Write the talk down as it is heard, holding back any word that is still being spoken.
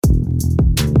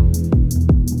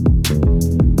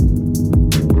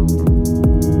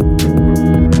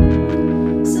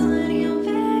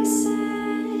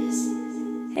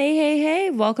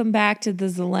welcome back to the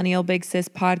Zillennial Big Sis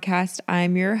podcast.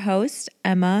 I'm your host,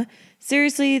 Emma.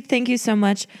 Seriously, thank you so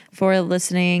much for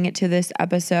listening to this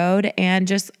episode and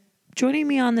just joining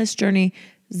me on this journey.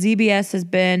 ZBS has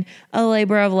been a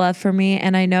labor of love for me,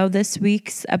 and I know this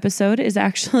week's episode is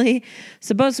actually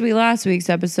supposed to be last week's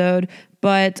episode,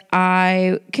 but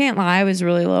I can't lie, I was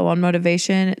really low on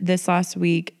motivation this last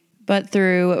week. But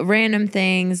through random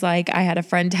things, like I had a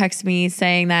friend text me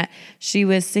saying that she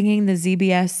was singing the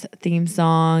ZBS theme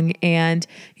song and,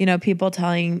 people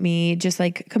telling me just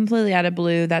like completely out of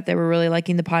blue that they were really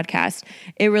liking the podcast.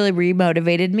 It really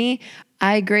remotivated me.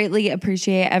 I greatly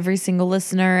appreciate every single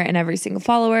listener and every single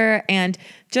follower and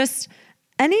just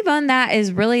anyone that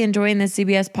is really enjoying the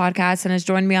CBS podcast and has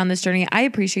joined me on this journey. I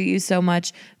appreciate you so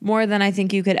much, more than I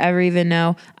think you could ever even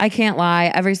know. I can't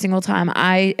lie. Every single time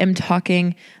I am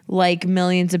talking like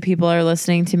millions of people are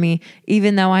listening to me,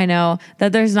 even though I know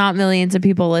that there's not millions of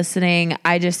people listening.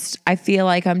 I feel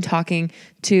like I'm talking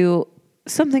to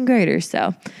something greater.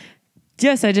 So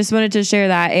yes, I just wanted to share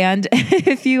that. And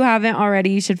if you haven't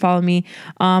already, you should follow me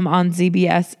on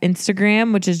ZBS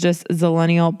Instagram, which is just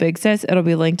Zillennial Big Sis. It'll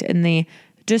be linked in the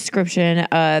description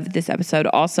of this episode.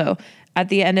 Also, at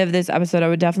the end of this episode, I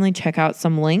would definitely check out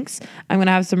some links. I'm going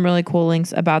to have some really cool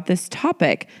links about this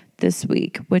topic this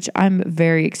week, which I'm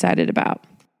very excited about.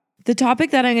 The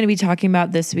topic that I'm going to be talking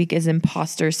about this week is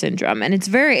imposter syndrome, and it's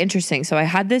very interesting. So I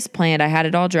had this planned, I had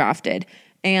it all drafted,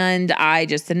 and I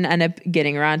just didn't end up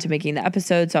getting around to making the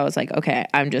episode. So I was like, okay,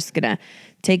 I'm just going to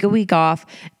take a week off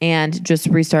and just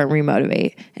restart and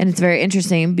remotivate. And it's very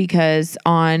interesting because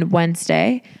on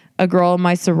Wednesday, a girl in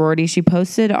my sorority, she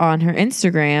posted on her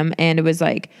Instagram, and it was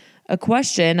like a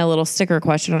question, a little sticker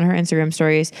question on her Instagram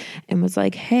stories, and was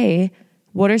like, hey,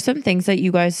 what are some things that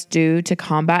you guys do to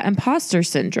combat imposter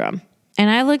syndrome? And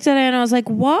I looked at it and I was like,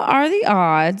 what are the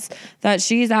odds that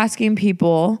she's asking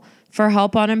people for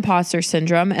help on imposter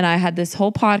syndrome? And I had this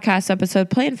whole podcast episode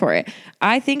planned for it.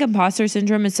 I think imposter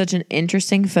syndrome is such an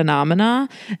interesting phenomena,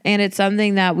 and it's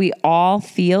something that we all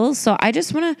feel. So I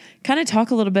just want to kind of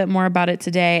talk a little bit more about it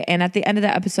today. And at the end of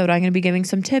the episode, I'm going to be giving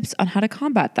some tips on how to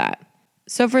combat that.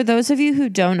 So for those of you who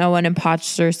don't know what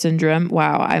imposter syndrome,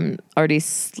 wow, I'm already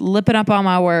slipping up on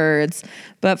my words.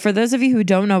 But for those of you who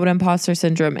don't know what imposter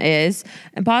syndrome is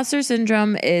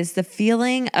the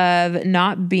feeling of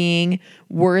not being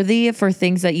worthy for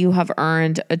things that you have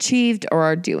earned, achieved, or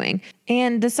are doing.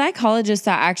 And the psychologist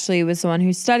that actually was the one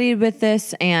who studied with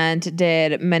this and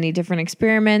did many different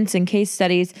experiments and case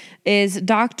studies is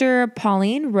Dr.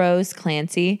 Pauline Rose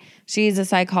Clancy. She's a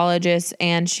psychologist,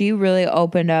 and she really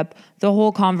opened up the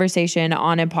whole conversation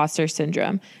on imposter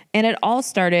syndrome. And it all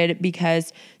started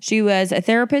because she was a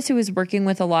therapist who was working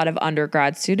with a lot of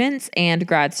undergrad students and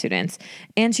grad students.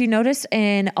 And she noticed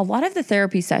in a lot of the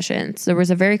therapy sessions, there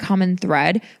was a very common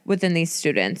thread within these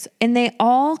students. And they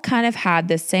all kind of had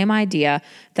this same idea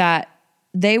that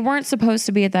they weren't supposed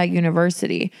to be at that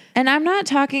university. And I'm not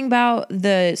talking about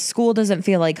the school doesn't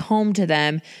feel like home to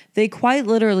them. They quite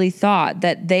literally thought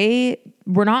that they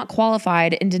were not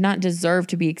qualified and did not deserve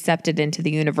to be accepted into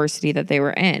the university that they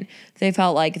were in. They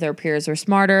felt like their peers were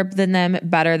smarter than them,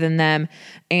 better than them,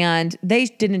 and they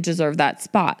didn't deserve that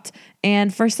spot.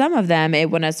 And for some of them, it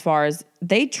went as far as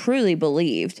they truly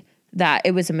believed that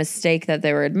it was a mistake that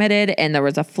they were admitted and there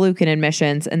was a fluke in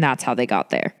admissions, and that's how they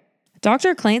got there.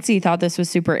 Dr. Clancy thought this was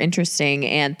super interesting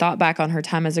and thought back on her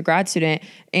time as a grad student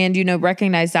and,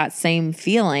 recognized that same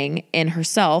feeling in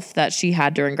herself that she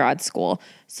had during grad school.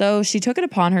 So she took it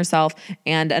upon herself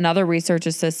and another research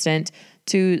assistant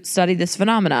to study this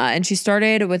phenomena. And she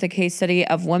started with a case study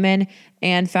of women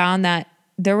and found that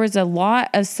there was a lot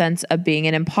of sense of being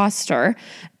an imposter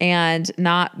and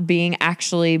not being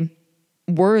actually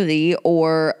worthy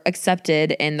or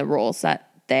accepted in the roles that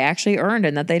they actually earned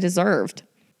and that they deserved.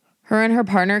 Her and her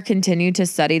partner continued to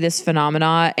study this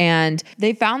phenomena, and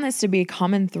they found this to be a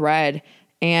common thread,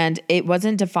 and it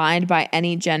wasn't defined by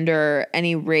any gender,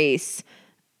 any race,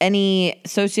 any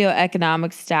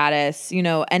socioeconomic status,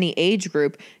 any age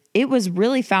group. It was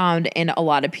really found in a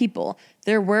lot of people.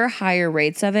 There were higher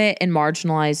rates of it in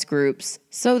marginalized groups.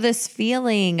 So this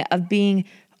feeling of being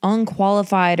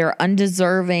unqualified or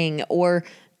undeserving or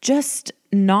just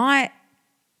not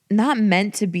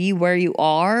meant to be where you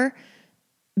are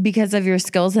because of your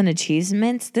skills and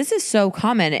achievements, this is so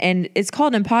common, and it's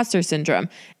called imposter syndrome.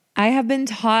 I have been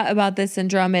taught about this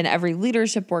syndrome in every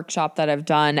leadership workshop that I've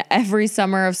done, every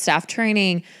summer of staff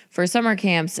training for summer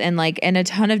camps, and in a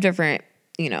ton of different,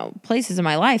 places in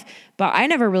my life. But I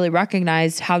never really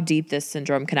recognized how deep this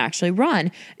syndrome can actually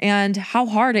run and how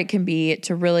hard it can be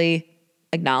to really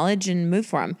acknowledge and move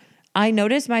from. I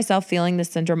noticed myself feeling this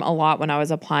syndrome a lot when I was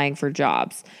applying for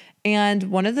jobs. And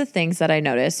one of the things that I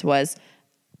noticed was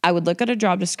I would look at a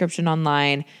job description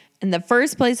online, and the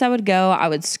first place I would go, I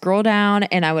would scroll down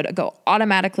and I would go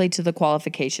automatically to the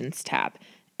qualifications tab.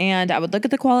 And I would look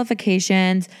at the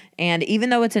qualifications, and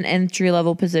even though it's an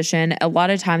entry-level position, a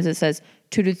lot of times it says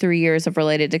 2 to 3 years of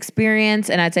related experience,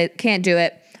 and I'd say, can't do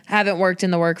it. Haven't worked in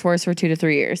the workforce for 2 to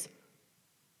 3 years.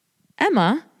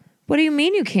 Emma, what do you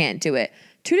mean you can't do it?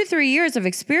 2 to 3 years of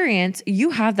experience,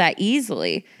 you have that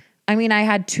easily. I mean, I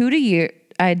had 2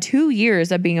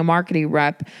 years of being a marketing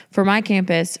rep for my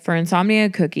campus for Insomnia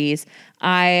Cookies.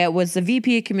 I was the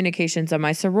VP of communications of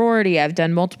my sorority. I've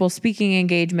done multiple speaking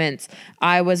engagements.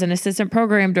 I was an assistant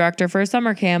program director for a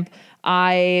summer camp.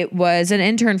 I was an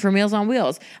intern for Meals on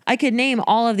Wheels. I could name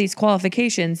all of these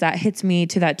qualifications that hits me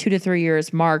to that 2 to 3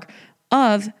 years mark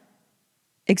of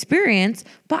experience,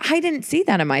 but I didn't see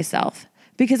that in myself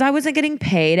because I wasn't getting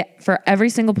paid for every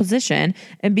single position.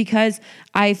 And because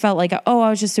I felt like, I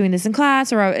was just doing this in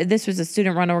class, or this was a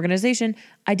student-run organization,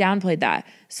 I downplayed that.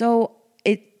 So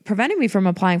it prevented me from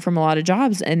applying for a lot of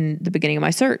jobs in the beginning of my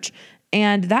search.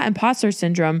 And that imposter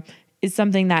syndrome is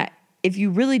something that if you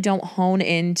really don't hone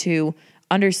into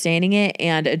understanding it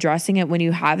and addressing it when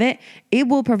you have it, it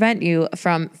will prevent you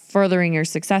from furthering your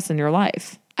success in your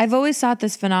life. I've always thought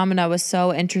this phenomena was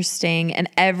so interesting, and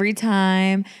every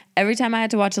time I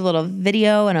had to watch a little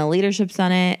video and a leadership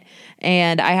summit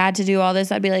and I had to do all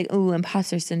this, I'd be like, ooh,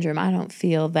 imposter syndrome. I don't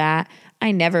feel that.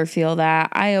 I never feel that.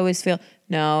 I always feel,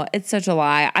 no, it's such a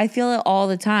lie. I feel it all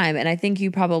the time, and I think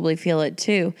you probably feel it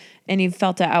too, and you've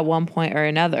felt it at one point or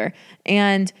another.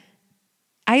 And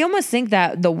I almost think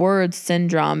that the word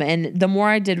syndrome, and the more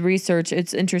I did research,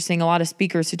 it's interesting, a lot of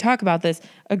speakers who talk about this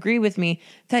agree with me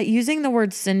that using the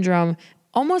word syndrome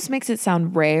almost makes it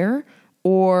sound rare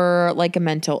or like a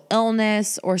mental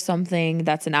illness or something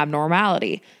that's an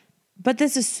abnormality. But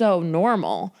this is so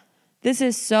normal. This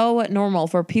is so normal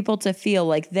for people to feel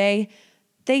like they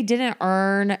didn't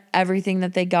earn everything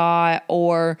that they got,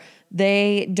 or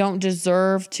they don't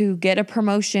deserve to get a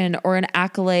promotion or an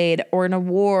accolade or an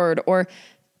award or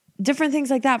different things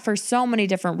like that for so many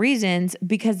different reasons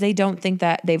because they don't think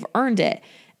that they've earned it.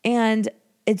 And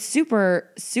it's super,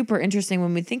 super interesting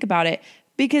when we think about it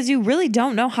because you really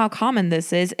don't know how common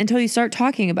this is until you start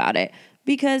talking about it.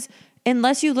 Because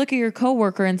unless you look at your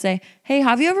coworker and say, hey,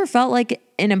 have you ever felt like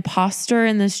an imposter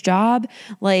in this job?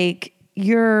 Like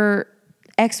you're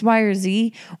X, Y, or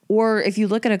Z, or if you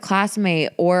look at a classmate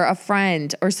or a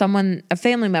friend or someone, a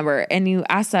family member, and you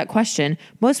ask that question,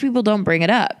 most people don't bring it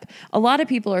up. A lot of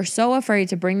people are so afraid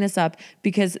to bring this up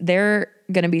because they're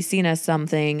going to be seen as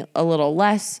something a little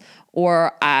less,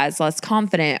 or as less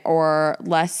confident or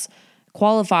less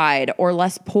qualified or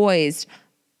less poised.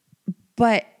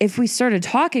 But if we started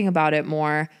talking about it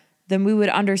more, then we would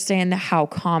understand how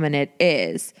common it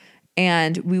is,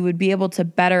 and we would be able to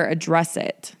better address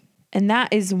it. And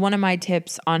that is one of my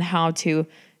tips on how to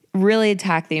really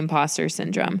attack the imposter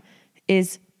syndrome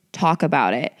is talk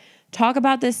about it. Talk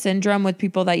about this syndrome with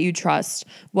people that you trust,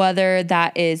 whether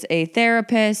that is a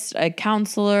therapist, a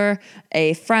counselor,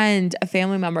 a friend, a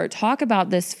family member. Talk about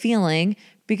this feeling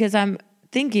because I'm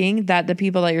thinking that the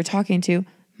people that you're talking to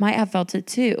might have felt it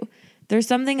too. There's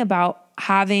something about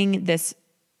having this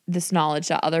knowledge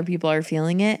that other people are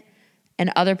feeling it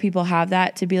and other people have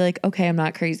that to be like, okay, I'm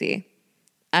not crazy.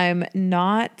 I'm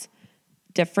not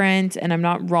different and I'm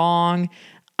not wrong.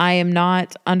 I am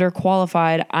not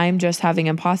underqualified. I'm just having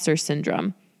imposter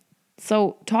syndrome.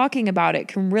 So talking about it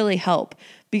can really help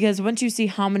because once you see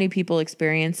how many people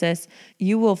experience this,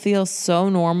 you will feel so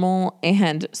normal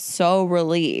and so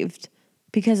relieved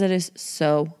because it is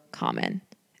so common.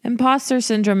 Imposter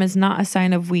syndrome is not a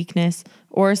sign of weakness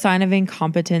or a sign of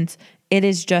incompetence. It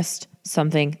is just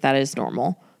something that is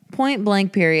normal. Point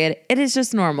blank, period. It is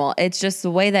just normal. It's just the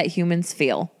way that humans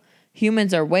feel.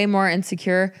 Humans are way more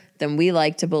insecure than we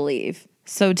like to believe.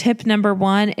 So tip number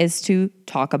 1 is to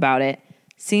talk about it.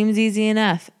 Seems easy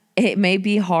enough. It may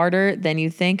be harder than you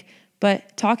think,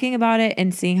 but talking about it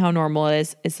and seeing how normal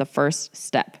it is the first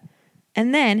step.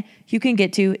 And then you can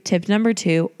get to tip number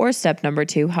 2 or step number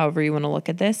 2, however you want to look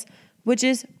at this, which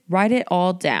is write it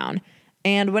all down.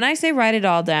 And when I say write it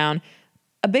all down,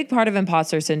 a big part of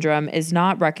imposter syndrome is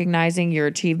not recognizing your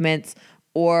achievements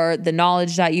or the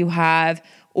knowledge that you have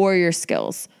or your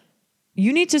skills.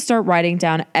 You need to start writing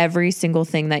down every single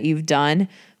thing that you've done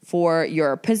for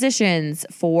your positions,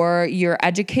 for your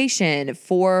education,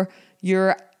 for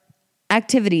your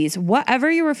activities,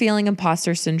 whatever you were feeling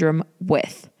imposter syndrome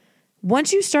with.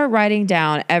 Once you start writing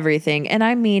down everything, and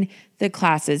I mean the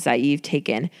classes that you've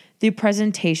taken, the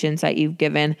presentations that you've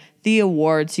given, the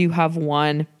awards you have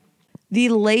won, the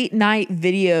late night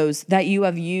videos that you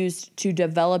have used to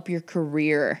develop your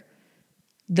career,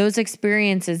 those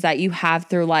experiences that you have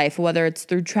through life, whether it's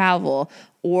through travel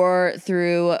or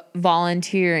through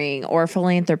volunteering or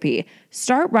philanthropy,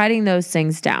 start writing those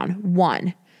things down.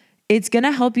 1, it's going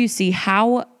to help you see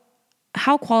how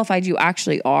qualified you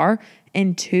actually are.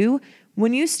 And 2,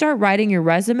 when you start writing your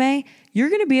resume, you're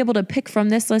going to be able to pick from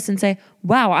this list and say,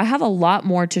 wow, I have a lot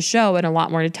more to show and a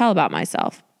lot more to tell about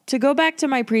myself. To go back to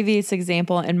my previous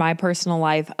example in my personal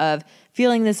life of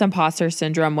feeling this imposter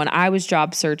syndrome when I was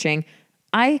job searching,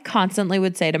 I constantly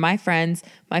would say to my friends,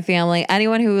 my family,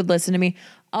 anyone who would listen to me,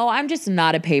 oh, I'm just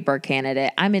not a paper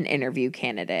candidate. I'm an interview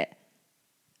candidate.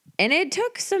 And it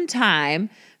took some time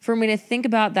for me to think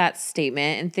about that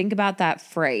statement and think about that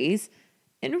phrase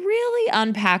and really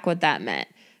unpack what that meant.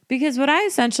 Because what I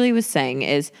essentially was saying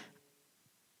is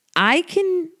I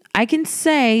can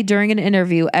say during an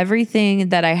interview everything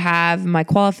that I have, my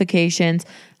qualifications,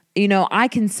 I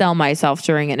can sell myself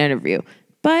during an interview.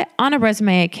 But on a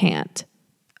resume, I can't.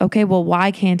 Okay, well,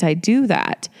 why can't I do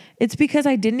that? It's because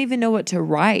I didn't even know what to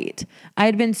write. I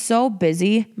had been so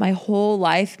busy my whole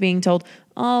life being told,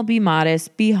 oh, be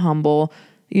modest, be humble,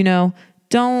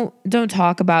 don't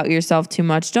talk about yourself too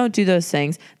much, don't do those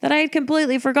things, that I had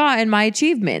completely forgotten my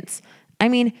achievements. I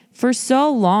mean, for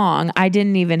so long, I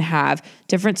didn't even have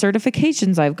different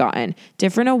certifications I've gotten,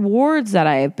 different awards that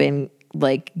I have been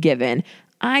given.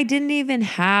 I didn't even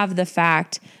have the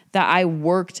fact that I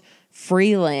worked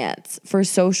freelance for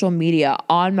social media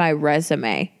on my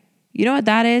resume. You know what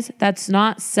that is? That's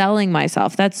not selling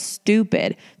myself. That's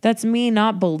stupid. That's me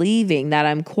not believing that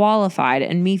I'm qualified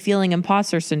and me feeling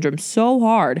imposter syndrome so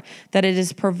hard that it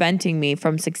is preventing me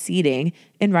from succeeding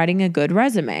in writing a good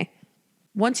resume.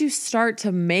 Once you start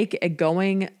to make it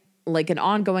going like an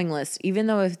ongoing list, even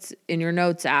though it's in your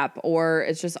notes app or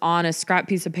it's just on a scrap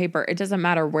piece of paper, it doesn't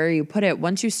matter where you put it.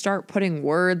 Once you start putting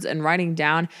words and writing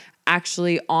down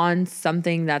actually on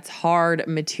something that's hard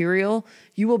material,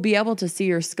 you will be able to see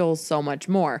your skills so much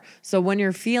more. So when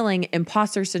you're feeling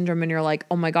imposter syndrome and you're like,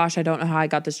 oh my gosh, I don't know how I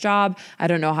got this job. I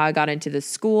don't know how I got into this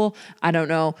school. I don't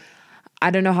know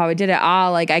how I did it.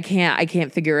 I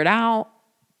can't figure it out.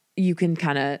 You can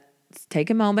kind of take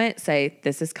a moment, say,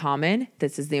 this is common.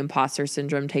 This is the imposter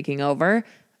syndrome taking over.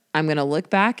 I'm going to look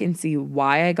back and see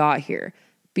why I got here,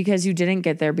 because you didn't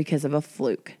get there because of a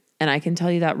fluke. And I can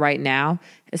tell you that right now,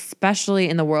 especially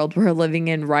in the world we're living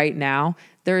in right now,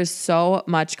 there is so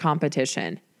much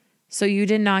competition. So you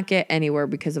did not get anywhere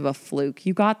because of a fluke.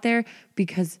 You got there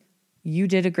because you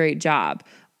did a great job,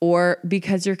 or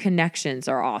because your connections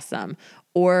are awesome,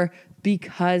 or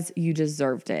because you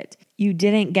deserved it. You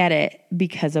didn't get it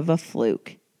because of a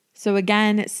fluke. So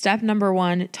again, step number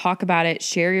 1, talk about it,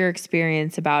 share your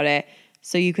experience about it,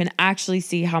 so you can actually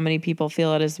see how many people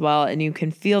feel it as well, and you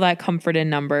can feel that comfort in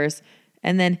numbers.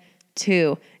 And then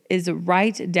 2 is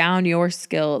write down your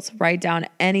skills, write down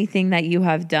anything that you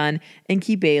have done and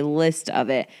keep a list of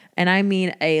it. And I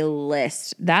mean a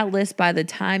list. That list by the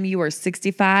time you are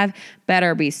 65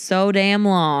 better be so damn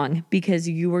long, because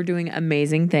you are doing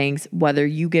amazing things, whether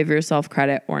you give yourself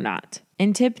credit or not.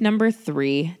 And tip number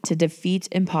 3 to defeat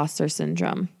imposter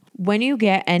syndrome: when you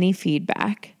get any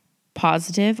feedback,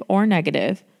 positive or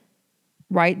negative,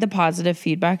 write the positive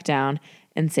feedback down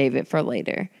and save it for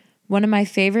later. One of my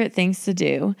favorite things to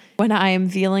do when I am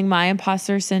feeling my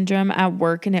imposter syndrome at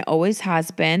work, and it always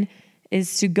has been,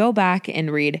 is to go back and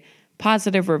read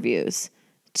positive reviews,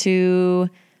 to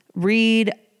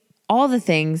read all the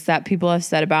things that people have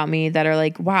said about me that are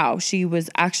like, wow, she was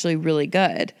actually really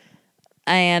good.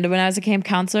 And when I was a camp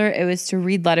counselor, it was to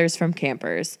read letters from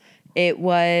campers. It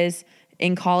was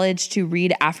in college to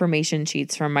read affirmation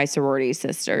sheets from my sorority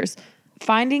sisters.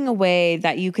 Finding a way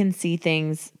that you can see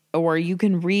things, or you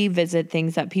can revisit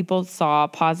things that people saw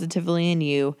positively in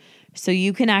you, so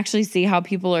you can actually see how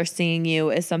people are seeing you,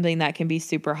 is something that can be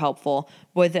super helpful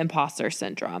with imposter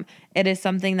syndrome. It is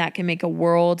something that can make a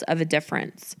world of a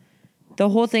difference. The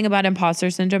whole thing about imposter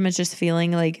syndrome is just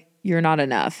feeling like you're not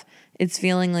enough. It's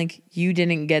feeling like you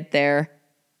didn't get there.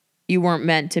 You weren't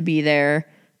meant to be there.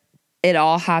 It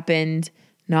all happened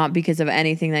not because of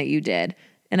anything that you did.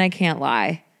 And I can't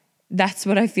lie. That's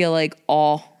what I feel like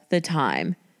all the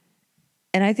time.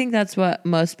 And I think that's what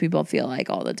most people feel like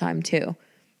all the time too.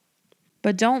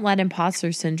 But don't let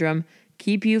imposter syndrome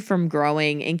keep you from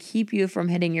growing and keep you from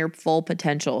hitting your full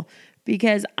potential,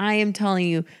 because I am telling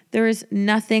you, there is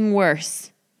nothing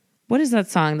worse. What is that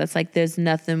song that's like, there's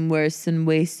nothing worse than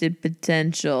wasted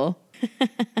potential?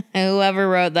 Whoever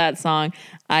wrote that song,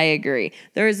 I agree.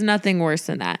 There is nothing worse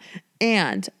than that.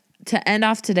 And to end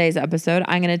off today's episode,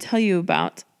 I'm going to tell you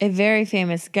about a very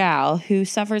famous gal who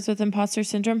suffers with imposter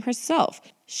syndrome herself.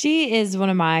 She is one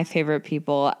of my favorite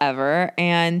people ever,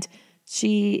 and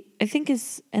she, I think,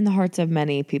 is in the hearts of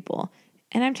many people.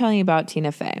 And I'm telling you about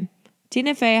Tina Fey.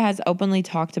 Tina Fey has openly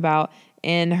talked about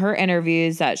in her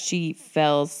interviews that she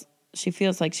feels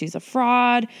like she's a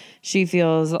fraud. She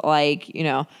feels like,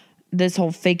 this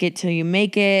whole fake it till you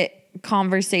make it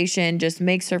conversation just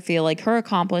makes her feel like her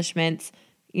accomplishments,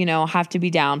 have to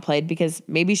be downplayed because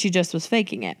maybe she just was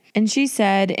faking it. And she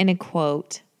said in a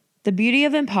quote, "The beauty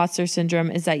of imposter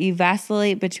syndrome is that you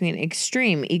vacillate between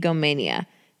extreme egomania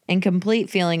and complete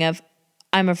feeling of,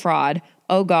 I'm a fraud.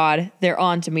 Oh God, they're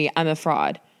on to me. I'm a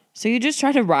fraud. So you just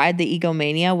try to ride the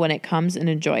egomania when it comes and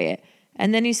enjoy it.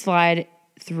 And then you slide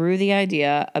through the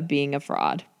idea of being a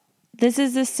fraud." This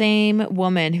is the same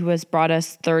woman who has brought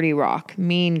us 30 Rock,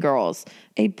 Mean Girls,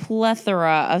 a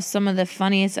plethora of some of the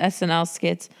funniest SNL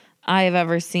skits I have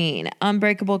ever seen,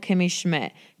 Unbreakable Kimmy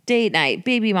Schmidt, Date Night,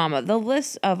 Baby Mama. The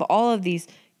list of all of these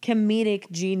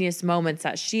comedic genius moments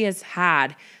that she has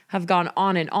had have gone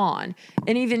on and on.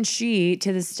 And even she,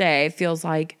 to this day, feels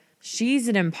like she's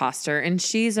an imposter and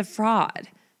she's a fraud.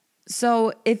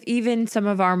 So if even some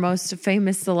of our most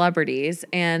famous celebrities,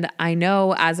 and I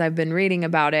know as I've been reading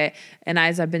about it and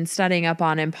as I've been studying up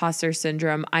on imposter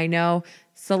syndrome, I know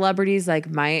celebrities like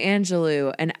Maya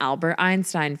Angelou and Albert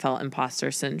Einstein felt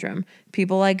imposter syndrome.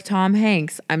 People like Tom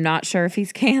Hanks, I'm not sure if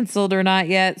he's canceled or not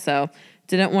yet, so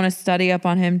didn't want to study up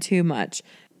on him too much.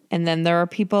 And then there are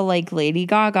people like Lady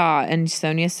Gaga and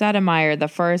Sonia Sotomayor, the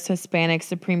first Hispanic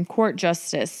Supreme Court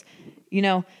justice.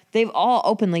 They've all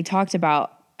openly talked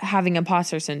about having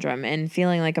imposter syndrome and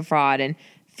feeling like a fraud and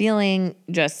feeling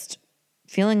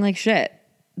like shit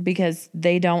because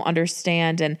they don't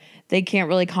understand and they can't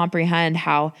really comprehend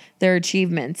how their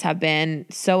achievements have been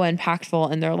so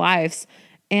impactful in their lives.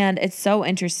 And it's so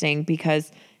interesting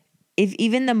because if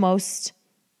even the most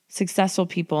successful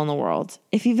people in the world,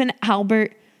 if even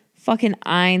Albert fucking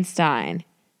Einstein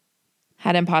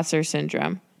had imposter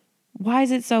syndrome, why is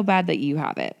it so bad that you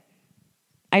have it?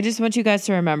 I just want you guys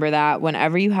to remember that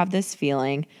whenever you have this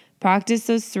feeling, practice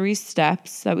those 3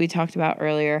 steps that we talked about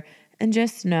earlier and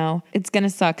just know it's going to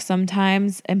suck.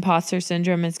 Sometimes imposter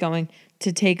syndrome is going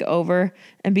to take over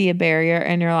and be a barrier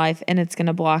in your life and it's going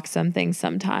to block some things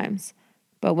sometimes.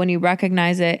 But when you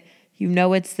recognize it, you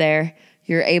know it's there,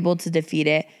 you're able to defeat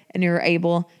it, and you're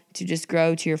able to just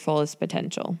grow to your fullest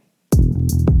potential.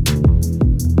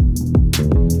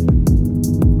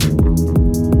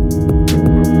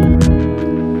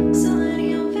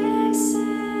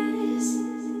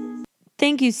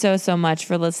 Thank you so much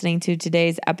for listening to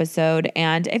today's episode.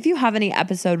 And if you have any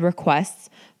episode requests,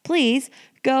 please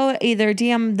go either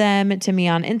DM them to me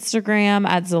on Instagram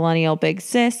at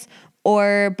ZillennialBigSis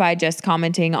or by just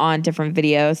commenting on different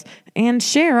videos and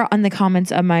share on the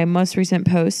comments of my most recent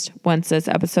post once this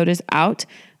episode is out.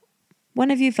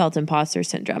 When have you felt imposter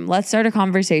syndrome? Let's start a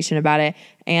conversation about it.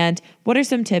 And what are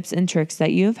some tips and tricks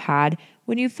that you've had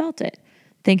when you felt it?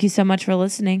 Thank you so much for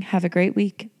listening. Have a great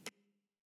week.